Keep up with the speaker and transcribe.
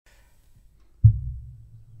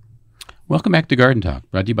Welcome back to Garden Talk,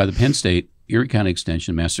 brought to you by the Penn State Erie County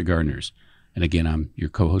Extension Master Gardeners. And again, I'm your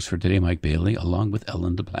co-host for today, Mike Bailey, along with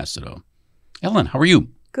Ellen DePlacido. Ellen, how are you?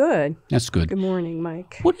 Good. That's good. Good morning,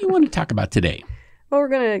 Mike. What do you want to talk about today? Well, we're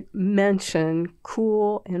going to mention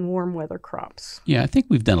cool and warm weather crops. Yeah, I think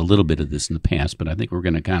we've done a little bit of this in the past, but I think we're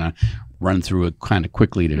going to kind of run through it kind of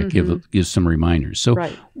quickly to give some reminders. So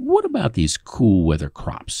what about these cool weather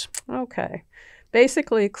crops? Okay.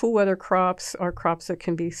 Basically, cool weather crops are crops that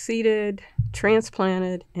can be seeded,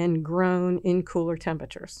 transplanted, and grown in cooler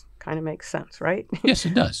temperatures. Kind of makes sense, right? Yes,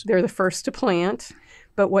 it does. They're the first to plant,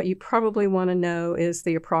 but what you probably want to know is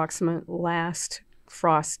the approximate last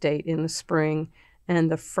frost date in the spring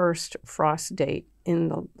and the first frost date in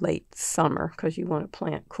the late summer, because you want to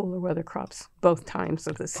plant cooler weather crops both times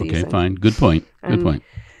of the season. Okay, fine. Good point. Good point.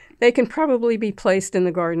 They can probably be placed in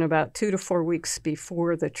the garden about 2 to 4 weeks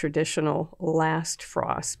before the traditional last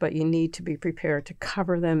frost, but you need to be prepared to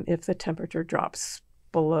cover them if the temperature drops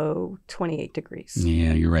below 28 degrees.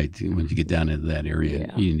 Yeah, you're right. When you get down into that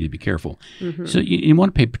area, you need to be careful. So you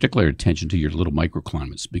want to pay particular attention to your little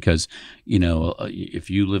microclimates because, you know, if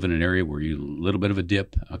you live in an area where you a little bit of a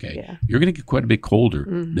dip, you're going to get quite a bit colder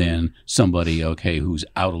than somebody, who's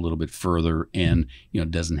out a little bit further and, you know,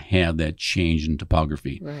 doesn't have that change in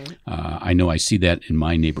topography. Right. I know I see that in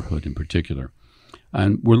my neighborhood in particular.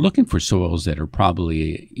 And we're looking for soils that are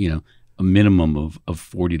probably, you know, a minimum of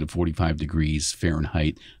 40 to 45 degrees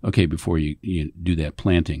Fahrenheit, before you do that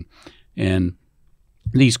planting. And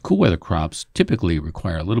these cool weather crops typically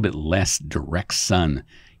require a little bit less direct sun,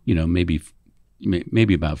 you know, maybe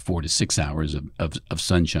about 4 to 6 hours of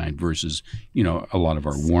sunshine versus, you know, a lot of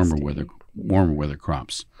our warmer weather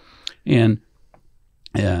crops. And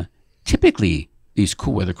typically these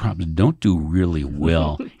cool weather crops don't do really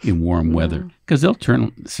well in warm weather because they'll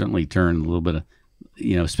certainly turn a little bit of,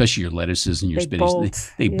 you know, especially your lettuces and your spinach,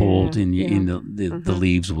 they bolt, and the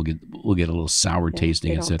leaves will get a little sour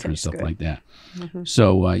tasting, etc., and stuff like that.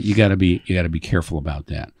 So you got to be careful about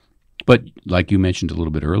that. But like you mentioned a little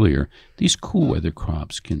bit earlier, these cool weather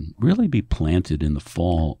crops can really be planted in the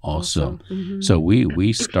fall also. So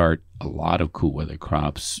we start a lot of cool weather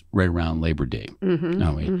crops right around Labor Day.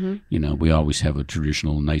 You know, we always have a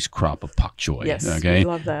traditional nice crop of pak choy. Yes, we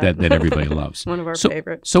love that. that everybody loves. One of our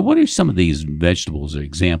favorites. So what are some of these vegetables or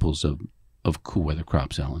examples of cool weather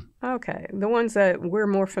crops, Ellen? Okay, the ones that we're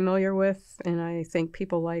more familiar with and I think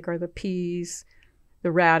people like are the peas,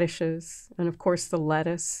 the radishes, and of course the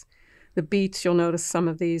lettuce. The beets, you'll notice some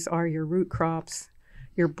of these are your root crops,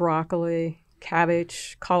 your broccoli,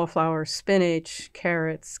 cabbage, cauliflower, spinach,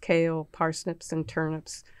 carrots, kale, parsnips, and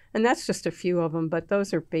turnips. And that's just a few of them, but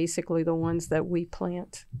those are basically the ones that we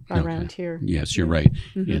plant around here. Yes, you're right.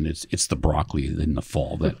 And it's the broccoli in the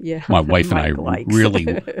fall that my wife and I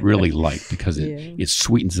really like because it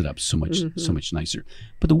sweetens it up so much nicer.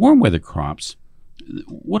 But the warm weather crops,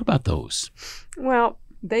 what about those? Well,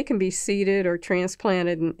 they can be seeded or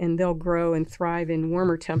transplanted and they'll grow and thrive in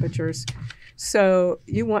warmer temperatures. So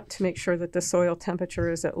you want to make sure that the soil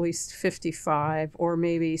temperature is at least 55 or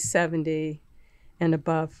maybe 70 and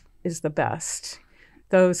above is the best.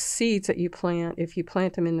 Those seeds that you plant, if you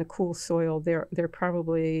plant them in the cool soil, they're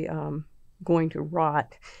probably going to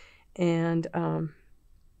rot. And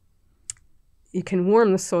you can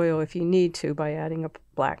warm the soil if you need to by adding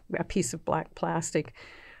a piece of black plastic.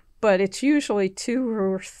 But it's usually 2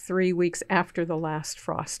 or 3 weeks after the last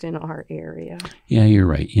frost in our area. Yeah, you're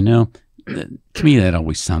right. You know, to me that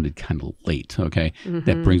always sounded kind of late,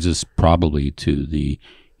 That brings us probably to the,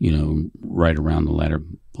 you know, right around the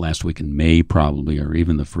last week in May probably, or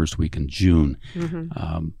even the first week in June.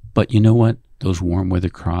 But you know what? Those warm weather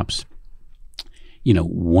crops, you know,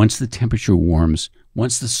 once the temperature warms,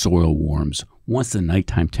 once the soil warms, once the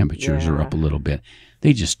nighttime temperatures are up a little bit,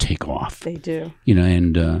 they just take off. They do. You know,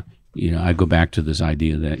 and, you know, I go back to this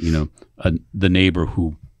idea that, you know, the neighbor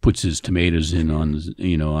who puts his tomatoes in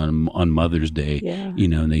on Mother's Day, you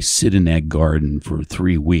know, and they sit in that garden for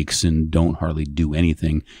 3 weeks and don't hardly do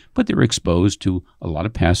anything, but they're exposed to a lot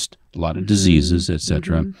of pests, a lot of diseases,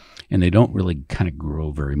 etc., and they don't really kind of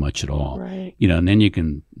grow very much at all. Right. You know, and then you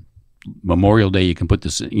can Memorial Day, you can put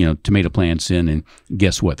this, you know, tomato plants in, and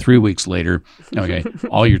guess what? 3 weeks later,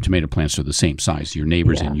 all your tomato plants are the same size, your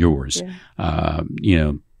neighbors and yours, you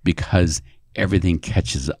know, because everything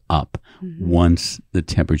catches up once the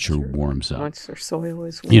temperature warms up. Once their soil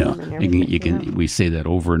is warm, and everything. We say that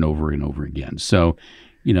over and over and over again. So,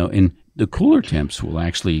 you know, and the cooler temps will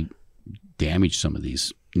actually damage some of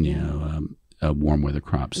these, you know, warm weather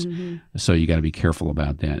crops. So you got to be careful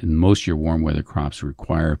about that. And most of your warm weather crops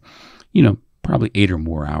require, you know, probably 8 or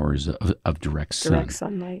more hours of direct sun. Direct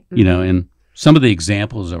sunlight. You know, and Some of the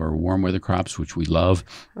examples of our warm weather crops, which we love.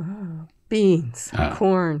 Beans,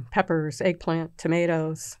 corn, peppers, eggplant,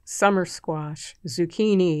 tomatoes, summer squash,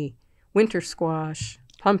 zucchini, winter squash,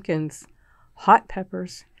 pumpkins, hot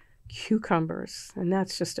peppers, cucumbers, and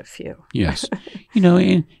that's just a few. Yes.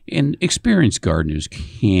 And experienced gardeners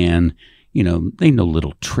can, they know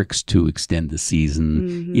little tricks to extend the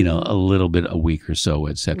season, a little bit, a week or so,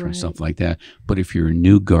 et cetera, stuff like that. But if you're a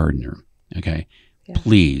new gardener, okay,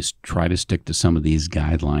 please try to stick to some of these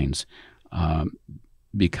guidelines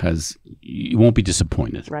because you won't be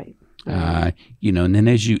disappointed. Right. And then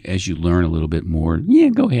as you learn a little bit more,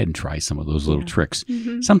 go ahead and try some of those little tricks.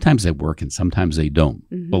 Sometimes they work and sometimes they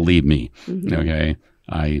don't. Believe me. Okay.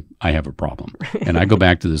 I have a problem. And I go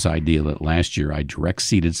back to this idea that last year I direct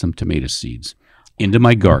seeded some tomato seeds into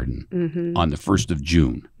my garden on the 1st of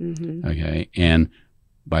June. Okay. And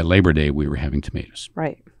by Labor Day, we were having tomatoes.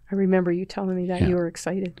 Right. I remember you telling me that you were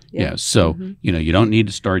excited. Yeah. So, you don't need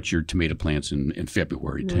to start your tomato plants in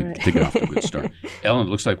February to get off to a good start. Ellen, it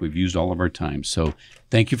looks like we've used all of our time. So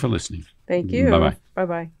thank you for listening. Thank you. Bye-bye.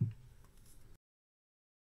 Bye-bye.